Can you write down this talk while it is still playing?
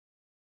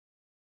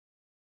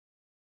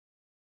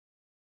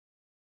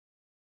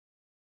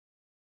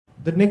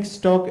The next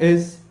talk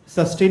is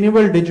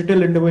Sustainable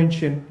Digital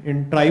Intervention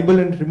in Tribal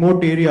and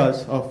Remote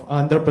Areas of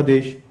Andhra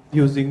Pradesh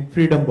using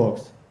Freedom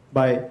Box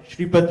by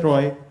Sripath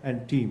Roy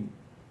and team.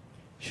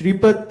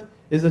 Sripath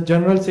is the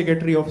General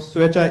Secretary of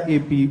Swecha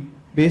AP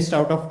based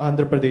out of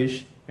Andhra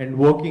Pradesh and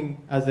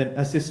working as an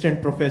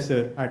assistant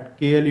professor at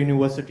KL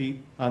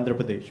University, Andhra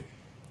Pradesh.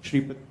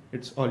 Sripath,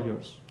 it's all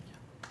yours.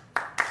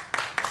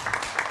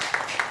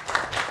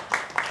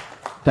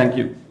 Thank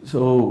you.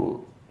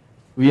 So,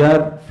 we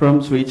are from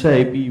Swecha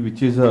AP,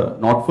 which is a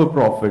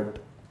not-for-profit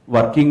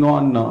working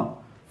on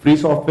free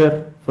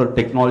software for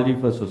technology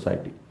for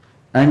society.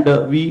 And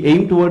we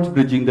aim towards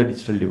bridging the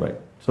digital divide.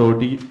 So,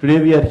 today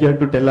we are here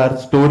to tell our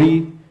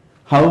story,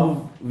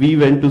 how we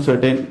went to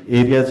certain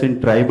areas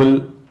in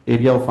tribal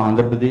area of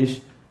Andhra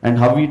Pradesh and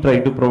how we try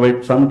to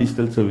provide some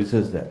digital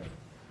services there.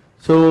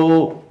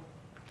 So,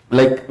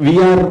 like we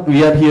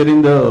are here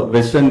in the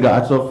Western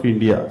Ghats of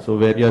India, so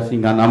where you are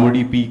seeing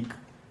Alluri peak,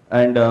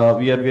 and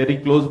we are very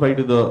close by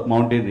to the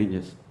mountain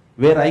ranges.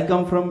 Where I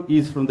come from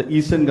is from the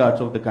Eastern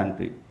Ghats of the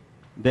country.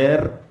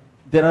 There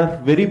are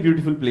very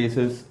beautiful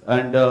places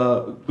and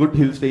good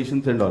hill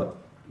stations and all.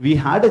 We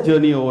had a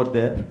journey over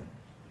there.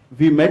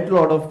 We met a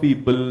lot of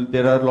people.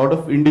 There are a lot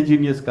of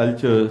indigenous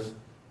cultures.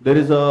 There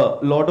is a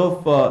lot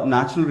of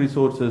natural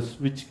resources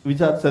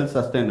which are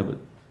self-sustainable.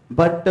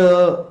 But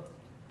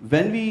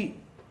when we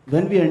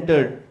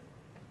entered,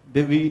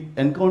 we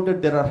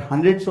encountered there are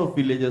hundreds of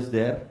villages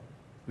there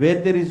where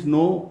there is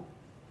no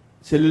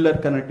cellular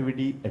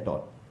connectivity at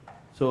all.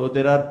 So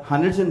there are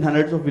hundreds and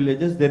hundreds of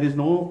villages, there is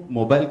no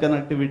mobile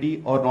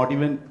connectivity or not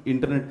even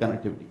internet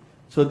connectivity.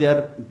 So they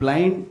are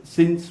blind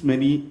since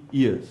many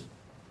years.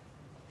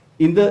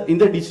 In the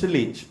digital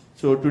age,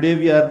 so today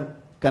we are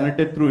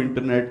connected through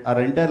internet, our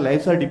entire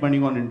lives are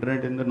depending on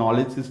internet and the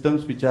knowledge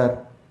systems which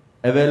are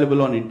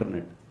available on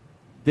internet.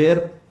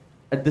 There,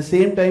 at the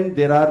same time,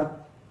 there are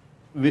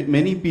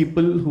many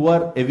people who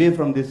are away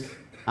from this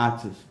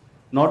access.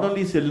 Not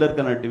only cellular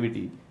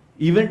connectivity,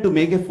 even to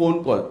make a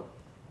phone call,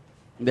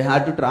 they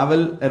had to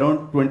travel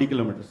around 20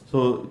 kilometers.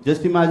 So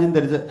just imagine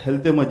there is a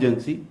health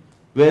emergency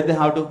where they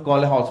have to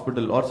call a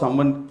hospital or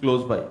someone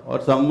close by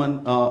or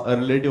someone, a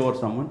relative or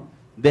someone.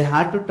 They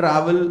had to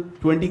travel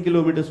 20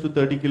 kilometers to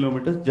 30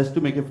 kilometers just to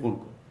make a phone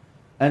call.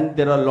 And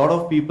there are a lot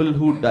of people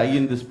who die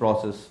in this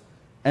process.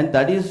 And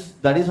that is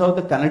how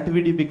the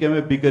connectivity became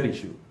a bigger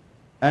issue.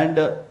 And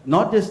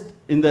not just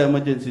in the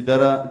emergency,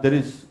 there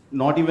is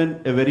not even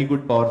a very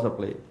good power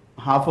supply.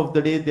 Half of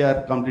the day they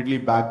are completely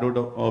blacked out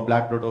of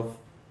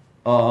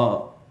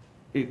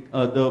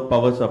the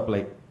power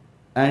supply.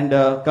 And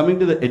coming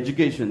to the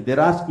education, there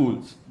are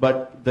schools,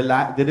 but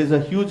there is a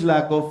huge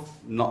lack of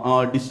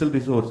digital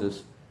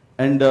resources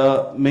and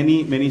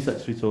many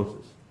such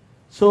resources.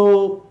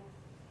 So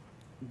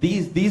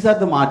these are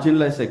the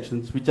marginalized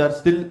sections which are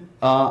still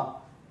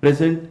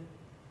present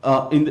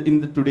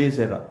in the today's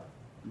era,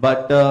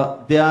 but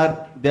they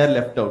are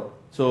left out.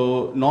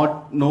 So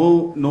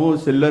no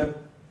cellular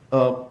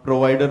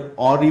provider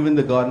or even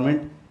the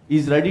government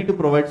is ready to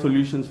provide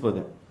solutions for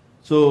them.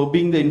 So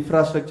being the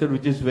infrastructure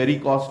which is very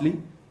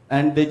costly,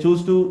 and they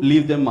choose to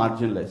leave them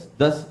marginalized,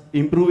 thus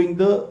improving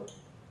the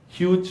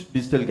huge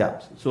digital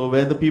gaps. So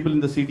where the people in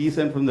the cities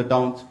and from the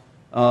towns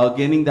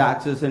gaining the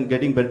access and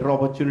getting better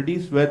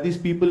opportunities, where these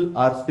people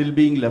are still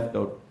being left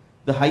out.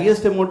 The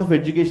highest amount of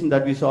education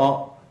that we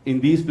saw in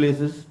these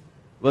places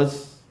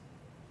was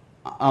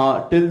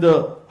till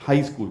the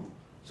high school.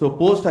 So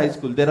post high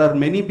school, there are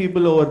many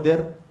people over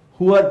there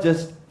who are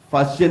just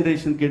first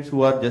generation kids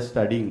who are just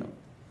studying now.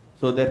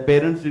 So their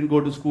parents didn't go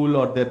to school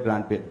or their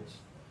grandparents.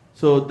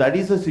 So that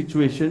is a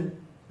situation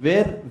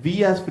where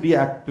we as free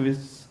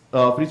activists,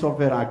 free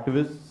software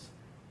activists,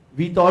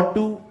 we thought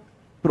to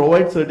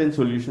provide certain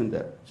solution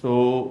there.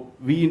 So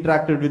we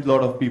interacted with a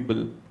lot of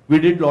people. We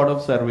did a lot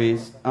of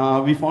surveys.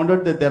 We found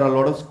out that there are a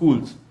lot of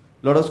schools,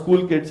 a lot of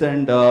school kids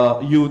and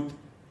youth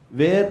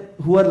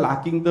who are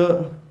lacking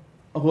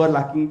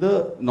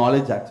the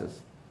knowledge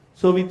access.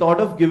 So we thought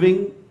of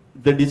giving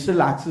the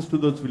digital access to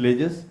those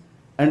villages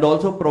and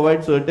also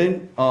provide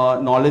certain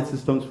knowledge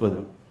systems for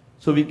them.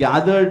 So we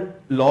gathered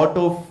a lot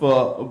of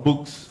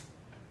books,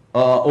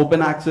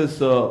 open access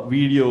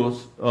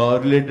videos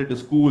related to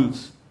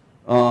schools,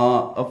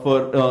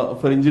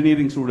 for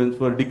engineering students,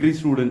 for degree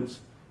students.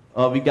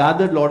 We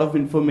gathered a lot of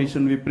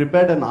information, we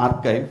prepared an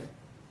archive,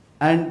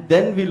 and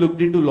then we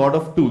looked into a lot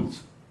of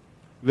tools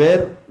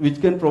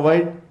which can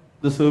provide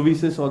the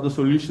services or the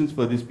solutions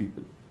for these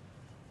people.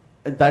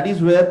 And that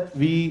is where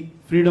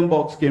Freedom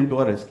Box came to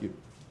our rescue.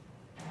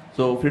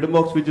 So Freedom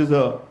Box, which is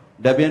a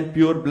Debian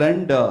pure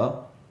blend,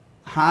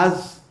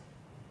 has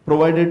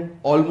provided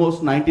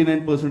almost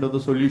 99% of the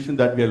solution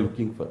that we are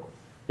looking for.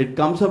 It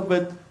comes up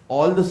with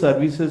all the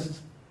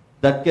services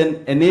that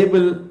can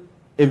enable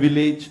a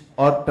village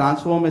or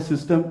transform a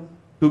system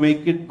to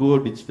make it go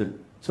digital.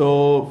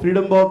 So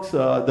Freedom Box,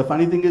 the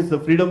funny thing is the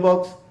Freedom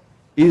Box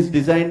is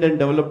designed and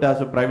developed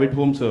as a private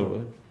home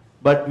server,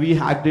 but we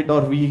hacked it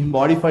or we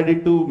modified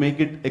it to make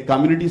it a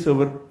community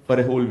server for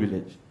a whole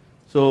village.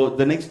 So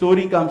the next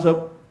story comes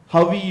up,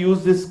 how we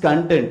use this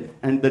content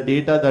and the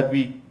data that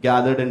we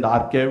gathered and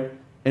archived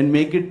and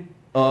make it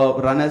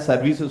run as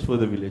services for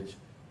the village.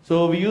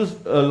 So we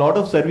used a lot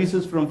of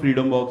services from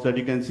Freedom Box that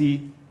you can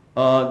see.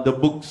 The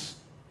books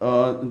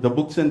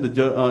and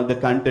the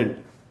content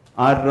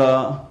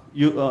are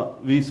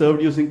we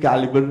served using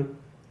Calibre.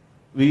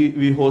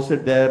 We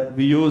hosted there.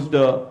 We used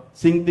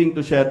SyncThing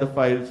to share the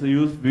files. We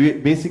used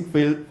basic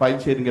file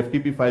sharing,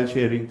 FTP file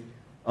sharing.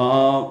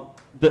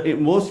 The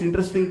most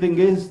interesting thing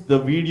is the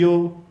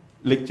video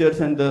lectures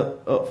and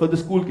for the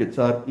school kids.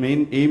 Our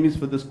main aim is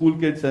for the school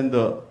kids and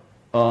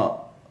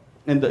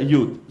the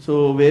youth.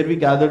 So where we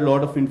gathered a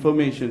lot of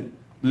information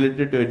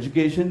related to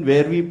education,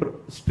 where we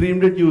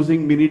streamed it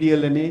using mini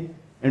DLNA,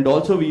 and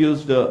also we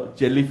used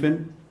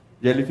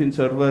Jellyfin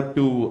server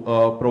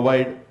to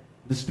provide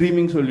the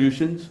streaming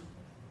solutions.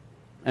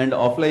 And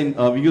offline,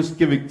 we used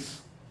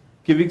Kivix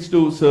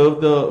to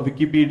serve the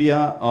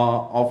Wikipedia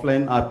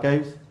offline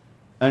archives.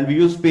 And we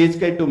used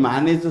PageKite to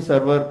manage the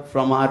server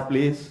from our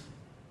place.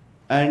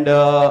 And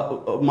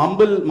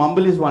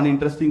Mumble is one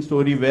interesting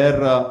story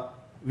where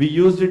we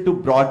used it to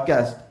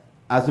broadcast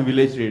as a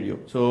village radio.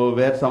 So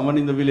where someone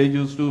in the village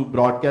used to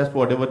broadcast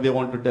whatever they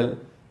want to tell,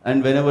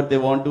 and whenever they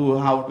want to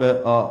have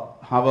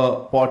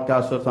a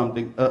podcast or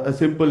something, a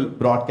simple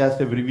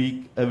broadcast every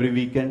week, every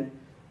weekend,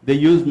 they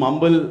use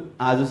Mumble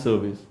as a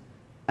service.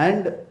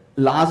 And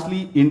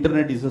lastly,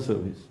 internet is a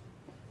service.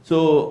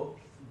 So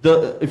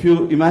if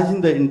you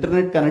imagine the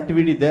internet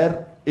connectivity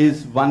there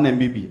is 1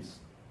 Mbps.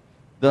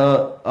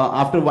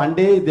 After one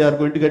day, they are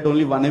going to get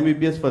only 1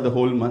 Mbps for the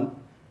whole month.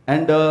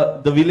 And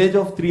the village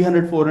of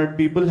 300, 400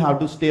 people have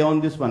to stay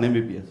on this 1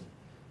 Mbps.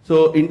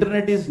 So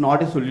internet is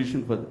not a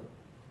solution for them.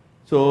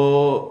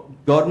 So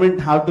government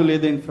have to lay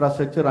the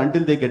infrastructure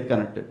until they get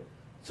connected.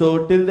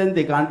 So till then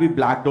they can't be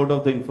blacked out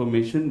of the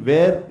information.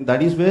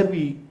 That is where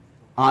we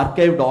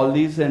archived all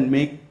these and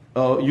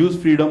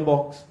use Freedom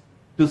Box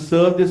to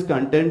serve this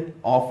content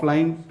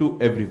offline to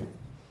everyone.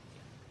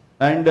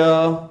 And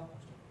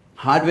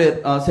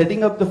hardware,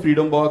 setting up the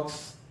Freedom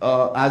Box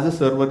as a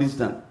server is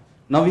done.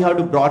 Now we have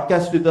to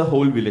broadcast to the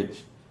whole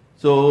village.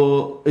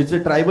 So it's a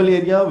tribal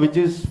area which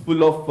is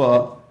full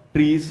of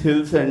trees,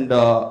 hills, and a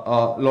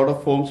lot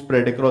of foam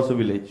spread across the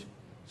village.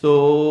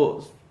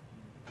 So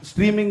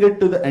streaming it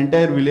to the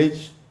entire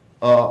village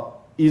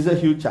is a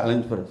huge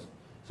challenge for us.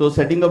 So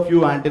setting a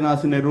few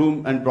antennas in a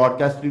room and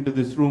broadcasting to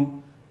this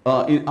room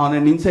on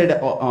an inside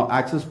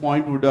access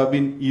point would have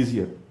been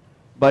easier.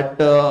 But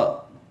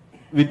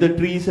with the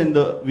trees and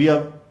we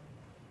have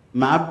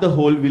mapped the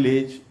whole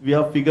village, we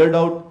have figured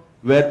out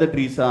where the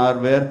trees are,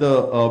 where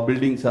the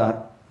buildings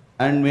are,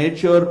 and made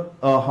sure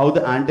how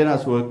the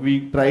antennas work.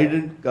 We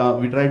tried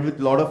with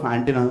a lot of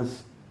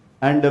antennas,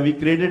 and we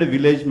created a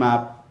village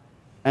map,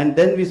 and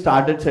then we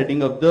started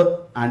setting up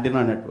the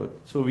antenna network.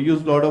 So we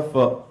used a lot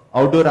of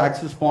outdoor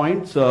access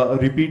points,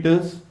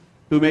 repeaters,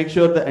 to make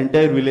sure the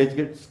entire village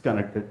gets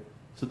connected.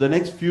 So the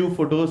next few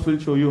photos will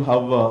show you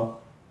how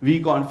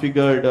we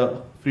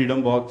configured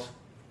Freedom Box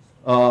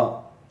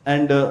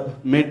and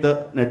made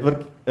the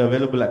network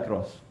available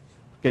across.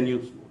 Can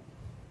you?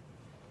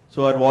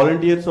 So our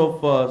volunteers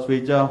of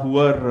Swecha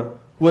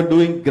who are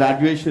doing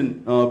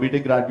graduation,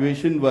 BTech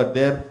graduation, were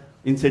there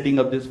in setting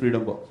up this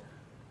Freedom Box.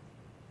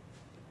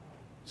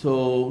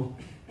 So,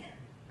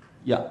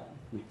 yeah.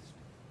 Next.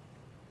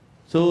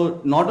 So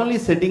not only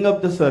setting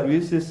up the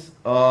services,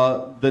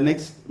 the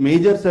next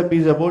major step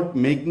is about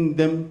making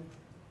them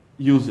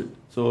use it.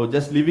 So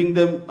just leaving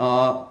them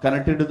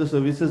connected to the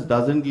services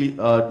doesn't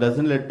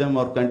let them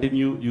or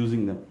continue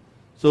using them.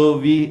 So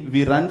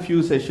we run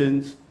few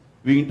sessions,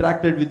 we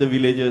interacted with the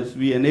villagers,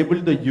 we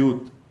enabled the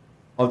youth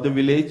of the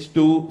village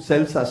to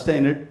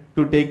self-sustain it,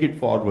 to take it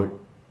forward.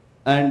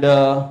 And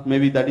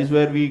maybe that is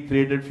where we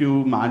created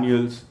few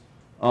manuals,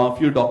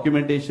 few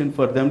documentation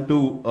for them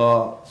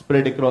to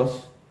spread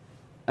across.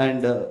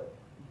 And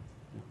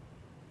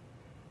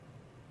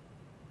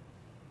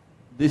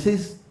this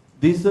is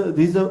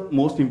the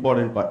most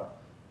important part.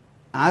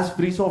 As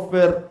free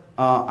software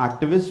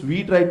activists,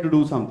 we tried to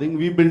do something.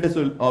 We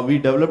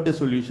developed a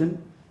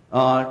solution,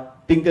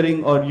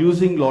 tinkering or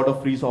using a lot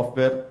of free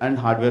software and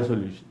hardware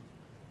solutions.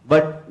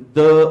 But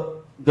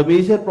the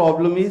major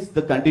problem is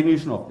the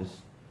continuation of this.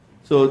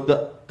 So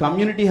the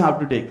community have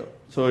to take up.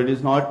 So it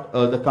is not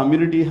the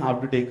community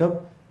have to take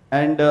up.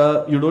 And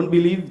you don't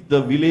believe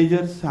the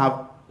villagers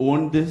have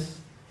owned this.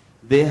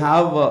 They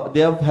have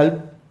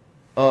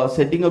helped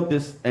setting up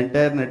this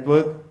entire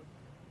network,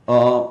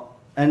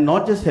 and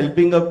not just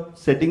helping up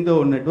setting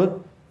the network.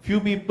 Few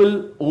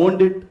people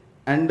owned it,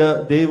 and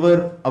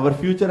our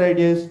future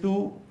idea is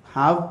to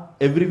have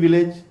every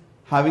village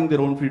having their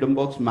own Freedom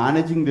Box,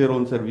 managing their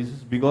own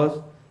services,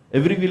 because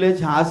every village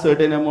has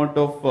certain amount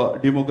of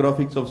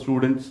demographics of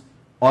students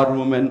or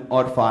women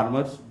or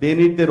farmers. They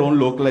need their own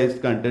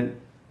localized content.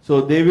 So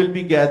they will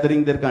be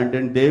gathering their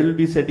content, they will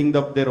be setting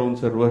up their own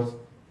servers,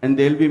 and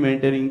they'll be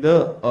maintaining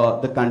the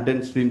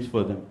content streams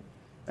for them.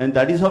 And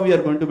that is how we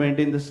are going to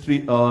maintain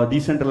the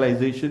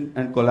decentralization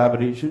and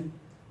collaboration.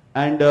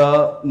 And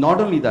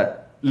not only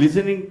that,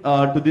 listening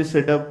to this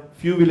setup,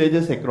 few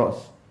villages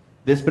across,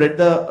 They spread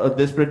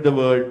the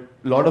word.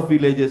 Lot of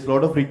villages,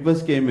 lot of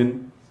requests came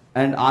in,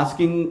 and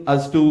asking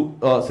us to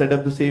set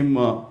up the same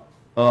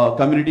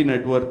community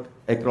network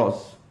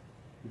across.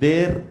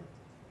 There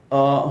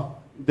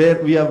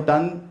we have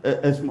done,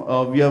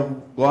 we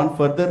have gone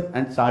further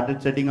and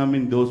started setting them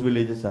in those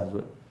villages as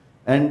well.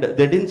 And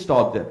they didn't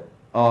stop there,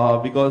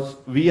 because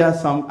we as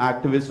some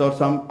activists or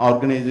some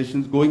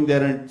organizations going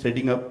there and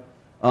setting up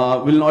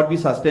will not be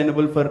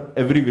sustainable for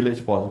every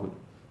village possible.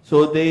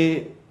 So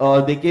they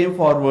came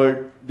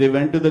forward, they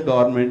went to the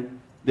government,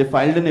 they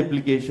filed an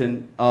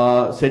application,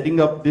 setting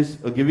up this,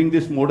 giving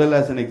this model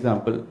as an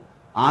example,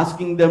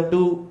 asking them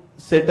to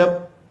set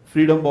up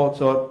Freedom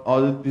Box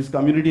or this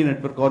community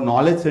network or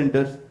knowledge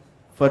centers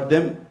for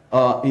them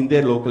in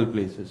their local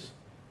places.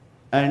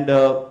 And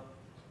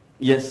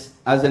yes,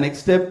 as a next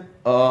step,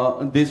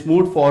 this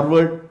moved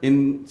forward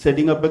in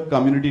setting up a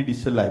community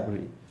digital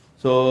library.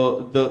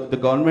 So the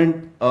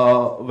government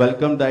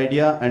welcomed the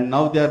idea, and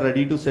now they are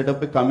ready to set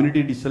up a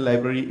community digital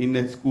library in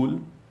a school.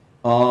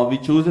 We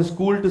chose a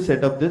school to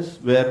set up this,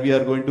 where we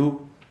are going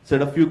to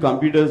set a few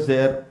computers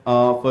there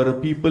for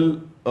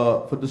people,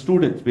 for the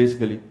students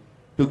basically,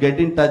 to get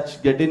in touch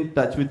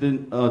with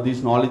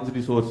these knowledge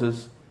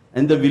resources,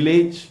 and the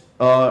village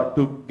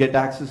to get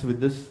access with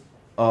this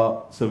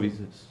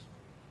services.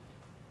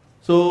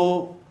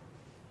 So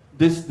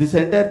this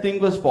entire thing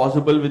was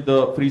possible with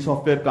the free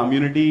software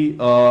community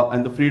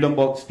and the Freedom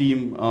Box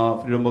team,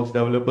 Freedom Box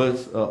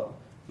developers,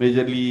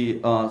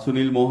 majorly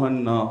Sunil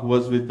Mohan, who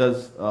was with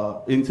us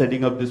in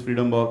setting up this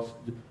Freedom Box.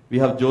 We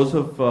have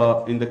Joseph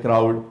in the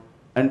crowd,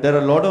 and there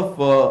are a lot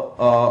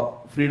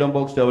of Freedom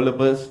Box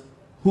developers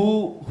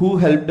who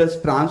helped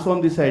us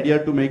transform this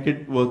idea to make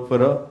it work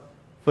for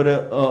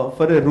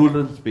a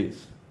rural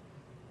space.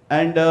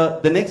 And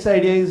the next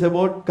idea is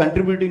about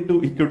contributing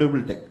to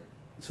equitable tech.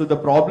 So the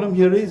problem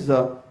here is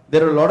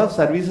there are a lot of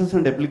services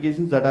and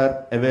applications that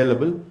are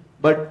available,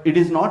 but it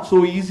is not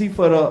so easy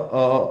for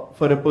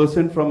a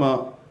person from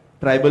a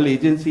tribal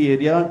agency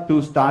area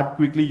to start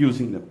quickly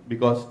using them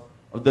because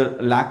of the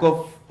lack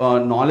of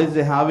knowledge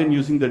they have in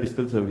using the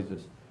digital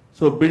services.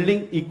 So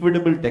building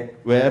equitable tech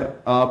where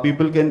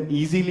people can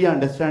easily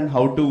understand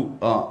how to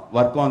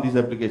work on these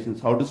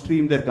applications, how to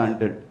stream their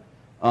content,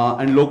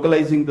 and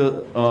localizing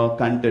the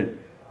content.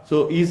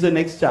 So is the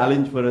next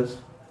challenge for us.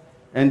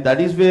 And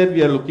that is where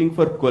we are looking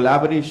for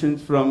collaborations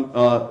from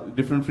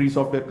different free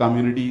software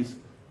communities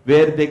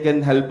where they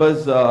can help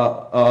us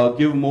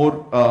give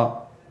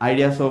more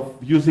ideas of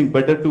using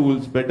better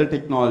tools, better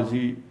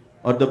technology,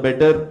 or the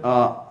better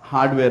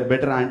hardware,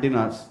 better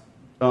antennas,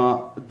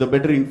 the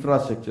better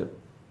infrastructure.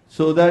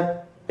 So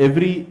that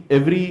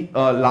every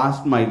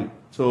last mile,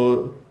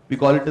 so we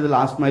call it the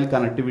last mile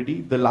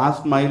connectivity, the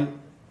last mile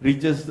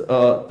reaches,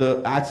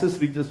 the access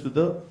reaches to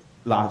the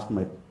last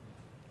mile.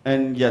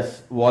 And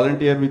yes,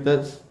 volunteer with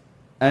us,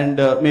 and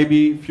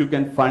maybe if you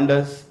can fund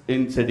us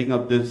in setting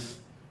up this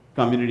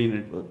community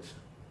networks.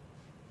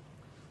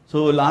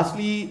 So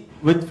lastly,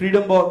 with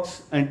Freedom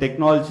Box and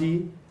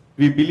technology,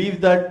 we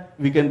believe that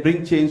we can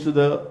bring change to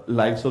the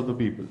lives of the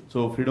people.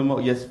 So Freedom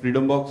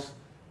Box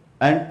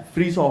and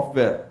free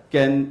software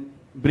can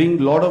bring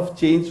a lot of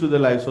change to the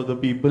lives of the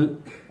people,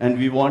 and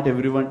we want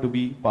everyone to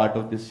be part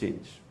of this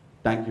change.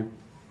 Thank you.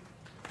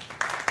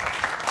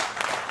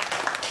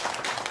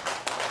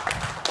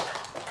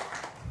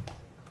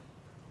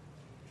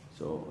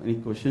 So, any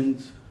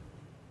questions?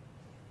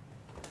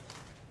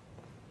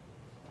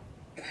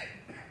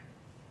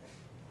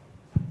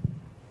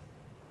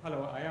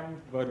 Hello, I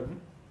am Varun.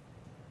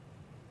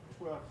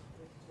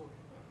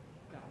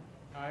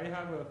 I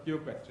have a few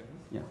questions.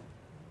 Yeah.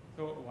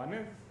 So, one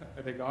is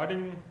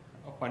regarding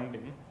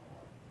funding.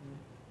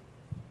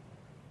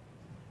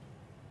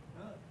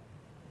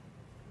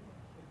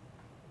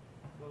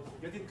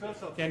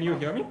 Can you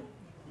hear me?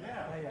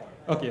 Yeah.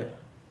 Okay.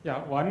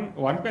 Yeah,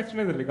 one question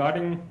is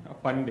regarding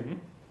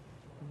funding.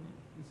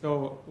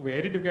 So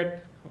where did you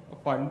get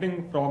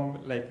funding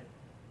from?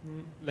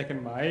 Like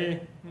in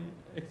my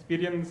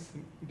experience,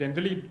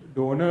 generally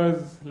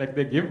donors, like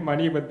they give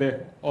money, but they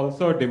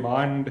also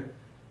demand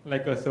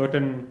like a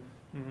certain,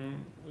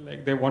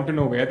 like they want to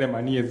know where their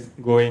money is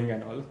going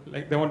and all.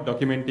 Like they want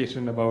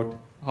documentation about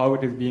how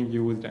it is being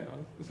used and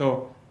all.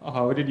 So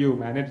how did you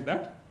manage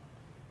that?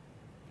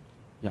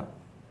 Yeah.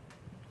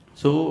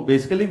 So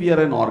basically, we are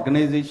an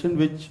organization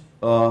which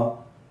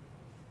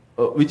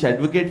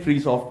advocate free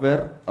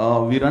software.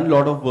 We run a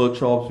lot of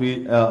workshops.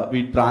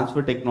 We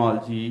transfer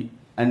technology,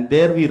 and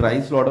there we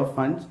raise a lot of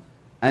funds.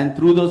 And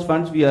through those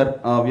funds, we are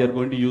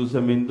going to use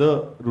them in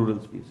the rural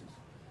spaces.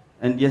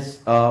 And yes,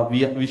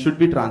 we should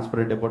be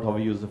transparent about how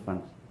we use the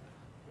funds.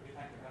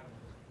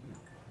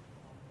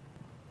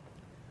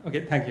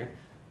 Okay, thank you.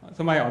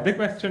 So my other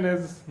question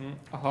is,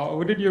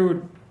 how did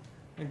you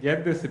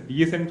get this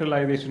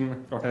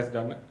decentralization process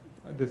done?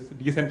 This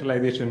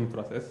decentralization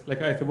process,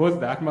 like I suppose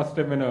that must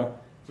have been a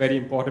very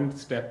important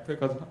step,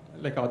 because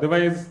like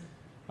otherwise,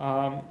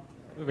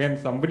 when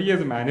somebody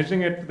is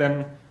managing it,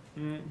 then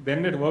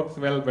it works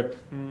well, but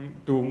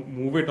to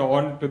move it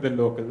on to the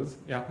locals,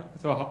 yeah.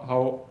 So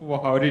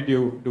how did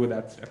you do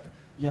that step?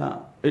 Yeah,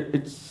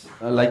 it's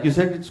like you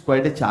said, it's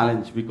quite a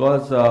challenge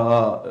because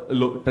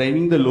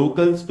training the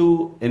locals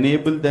to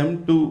enable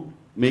them to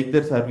make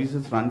their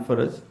services run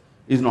for us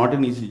is not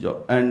an easy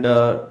job. And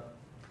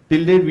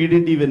till date, we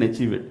didn't even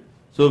achieve it.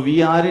 So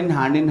we are in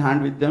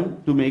hand with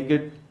them to make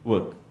it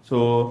work.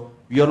 So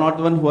we are not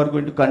the one who are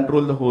going to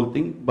control the whole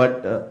thing,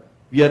 but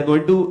we are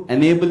going to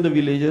enable the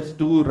villagers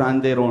to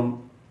run their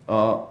own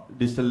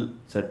digital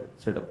setup.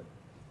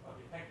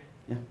 Okay, thank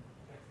you.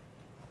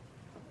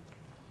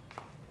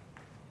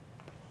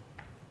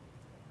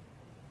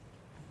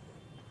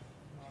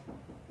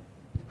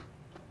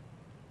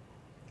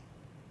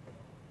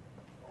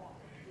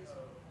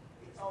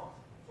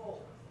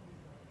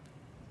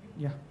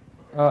 Yeah.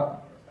 Yeah.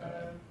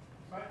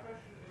 My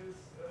question is,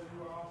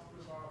 you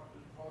asked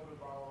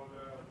about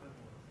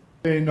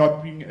they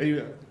not being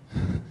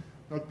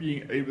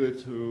able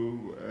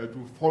to do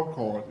phone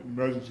calls in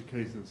emergency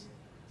cases.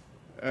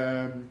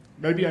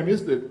 Maybe I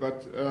missed it,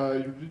 but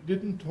you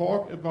didn't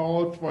talk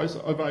about voice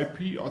over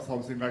IP or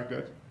something like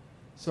that.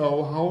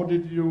 So how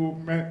did you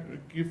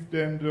give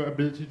them the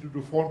ability to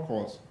do phone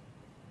calls?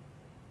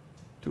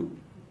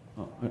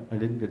 I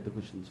didn't get the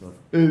question, sorry.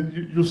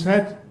 You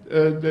said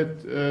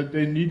that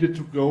they needed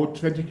to go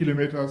 20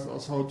 kilometers or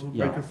so to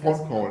make a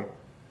phone call.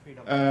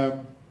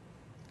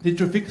 Did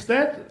you fix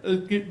that?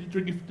 Did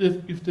you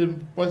give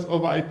them voice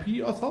over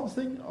IP or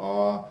something?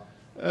 Or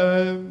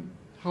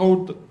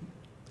how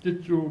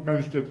did you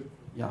manage it?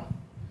 Yeah.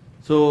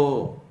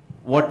 So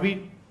what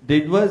we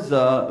did was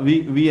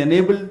we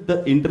enabled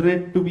the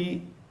internet to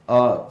be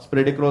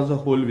spread across the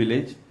whole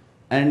village.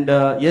 And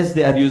yes,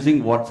 they are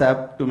using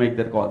WhatsApp to make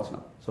their calls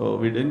now. So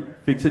we didn't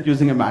fix it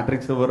using a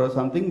matrix server or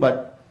something,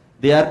 but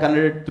they are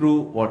connected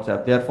through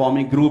WhatsApp. They are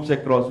forming groups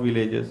across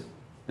villages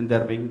and they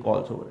are making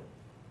calls over it.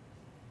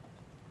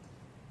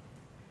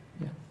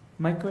 Yeah.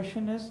 My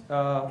question is,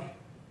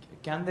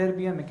 can there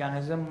be a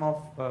mechanism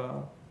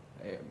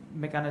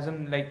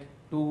like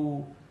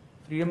two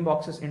freedom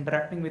boxes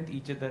interacting with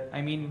each other?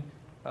 I mean,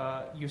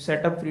 you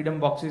set up freedom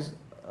boxes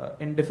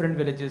in different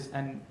villages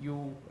and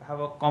you have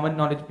a common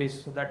knowledge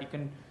base so that you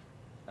can,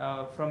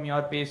 from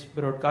your base,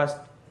 broadcast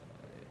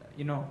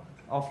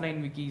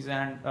offline wikis,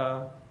 and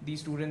these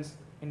students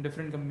in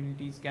different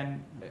communities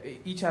can,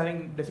 each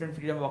having different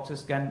freedom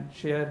boxes, can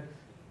share,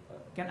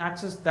 can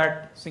access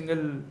that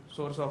single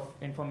source of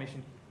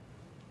information.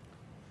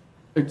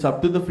 It's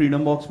up to the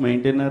freedom box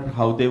maintainer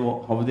how they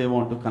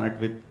want to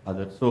connect with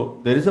others. So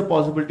there is a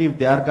possibility if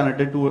they are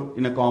connected to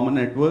in a common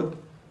network,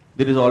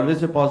 there is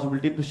always a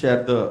possibility to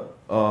share the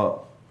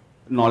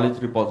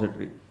knowledge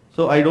repository.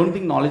 So I don't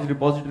think knowledge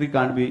repository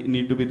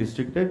need to be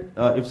restricted.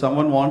 If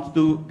someone wants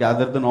to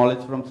gather the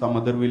knowledge from some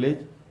other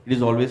village, it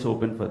is always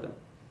open for them.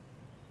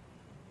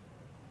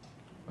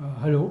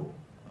 Hello.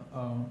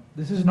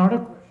 This is not a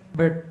question,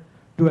 but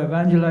to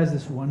evangelize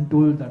this one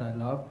tool that I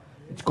love,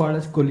 it's called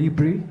as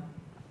Colibri.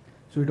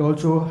 So it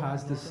also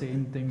has the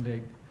same thing,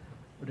 like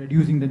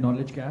reducing the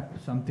knowledge gap,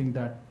 something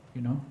that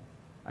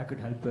I could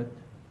help with.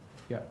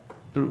 Yeah.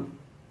 True.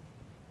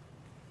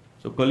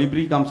 So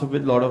Colibri comes up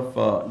with a lot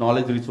of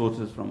knowledge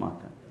resources from our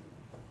country.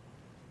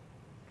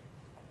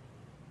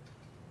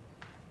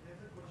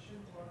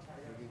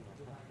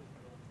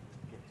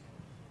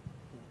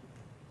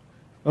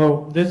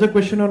 Oh, there's a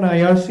question on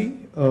IRC.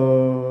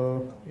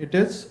 It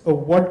is,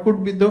 what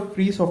could be the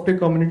free software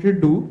community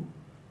do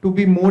to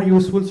be more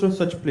useful for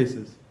such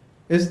places?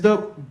 Is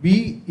the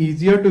B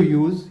easier to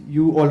use,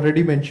 you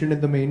already mentioned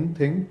in the main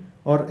thing,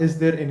 or is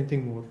there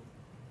anything more?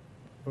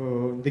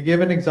 They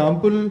gave an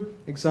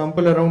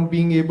example around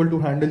being able to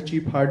handle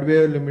cheap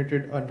hardware,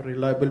 limited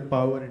unreliable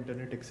power,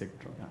 internet, etc.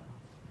 Yeah.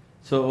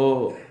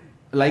 So,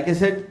 like I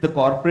said, the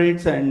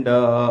corporates and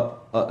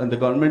the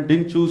government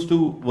didn't choose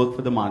to work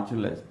for the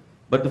marginalized.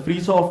 But the free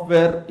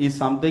software is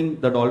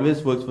something that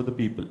always works for the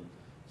people.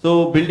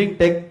 So building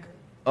tech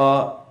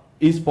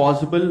is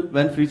possible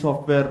when free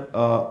software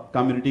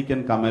community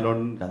can come around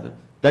and gather.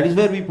 That is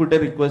where we put a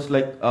request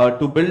like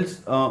to build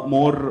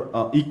more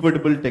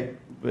equitable tech,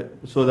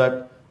 so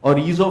that, or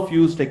ease of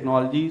use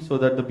technology, so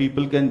that the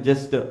people can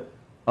just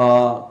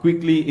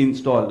quickly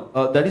install.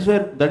 That is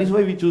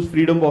why we choose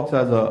Freedom Box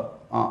as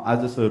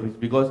a service,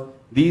 because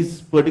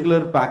these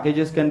particular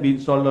packages can be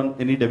installed on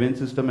any Debian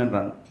system and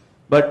run.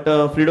 But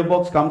Freedom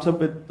Box comes up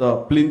with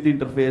plinth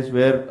interface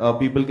where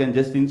people can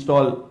just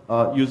install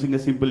using a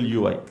simple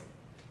UI.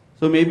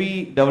 So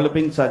maybe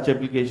developing such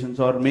applications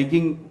or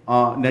making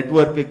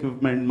network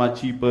equipment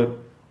much cheaper,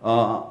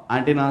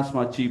 antennas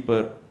much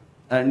cheaper,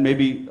 and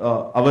maybe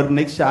our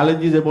next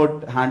challenge is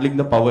about handling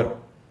the power.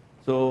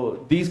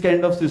 So these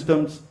kind of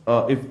systems,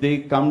 if they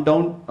come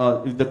down,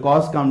 if the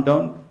costs come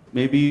down,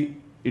 maybe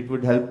it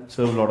would help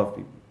serve a lot of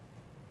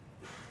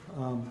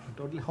people.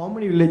 Totally, how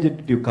many villages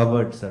did you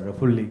cover, sir,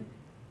 fully?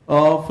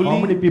 How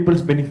many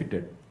people's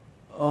benefited?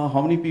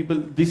 How many people?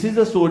 This is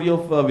the story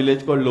of a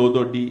village called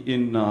Lododdi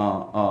in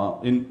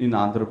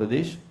Andhra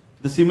Pradesh.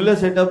 The similar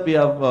setup we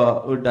have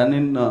done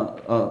in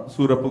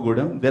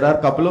Sripath. There are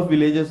a couple of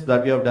villages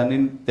that we have done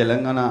in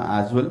Telangana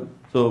as well.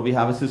 So we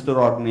have a sister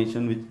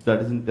organization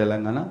that is in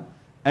Telangana.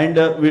 And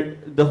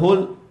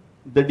the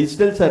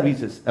digital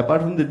services,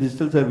 apart from the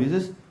digital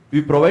services,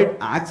 we provide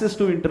access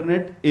to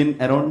internet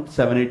in around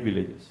 7-8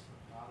 villages.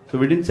 So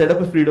we didn't set up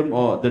a Freedom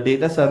or the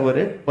data server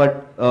yet,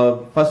 but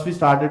first we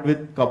started with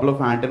a couple of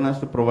antennas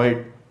to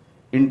provide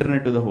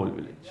internet to the whole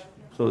village.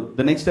 So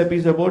the next step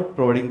is about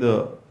providing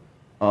the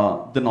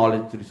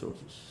knowledge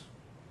resources.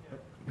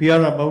 We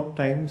are about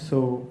time,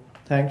 so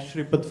thanks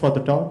Sripath for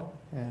the talk,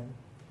 and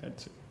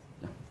that's it.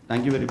 Yeah.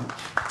 Thank you very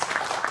much.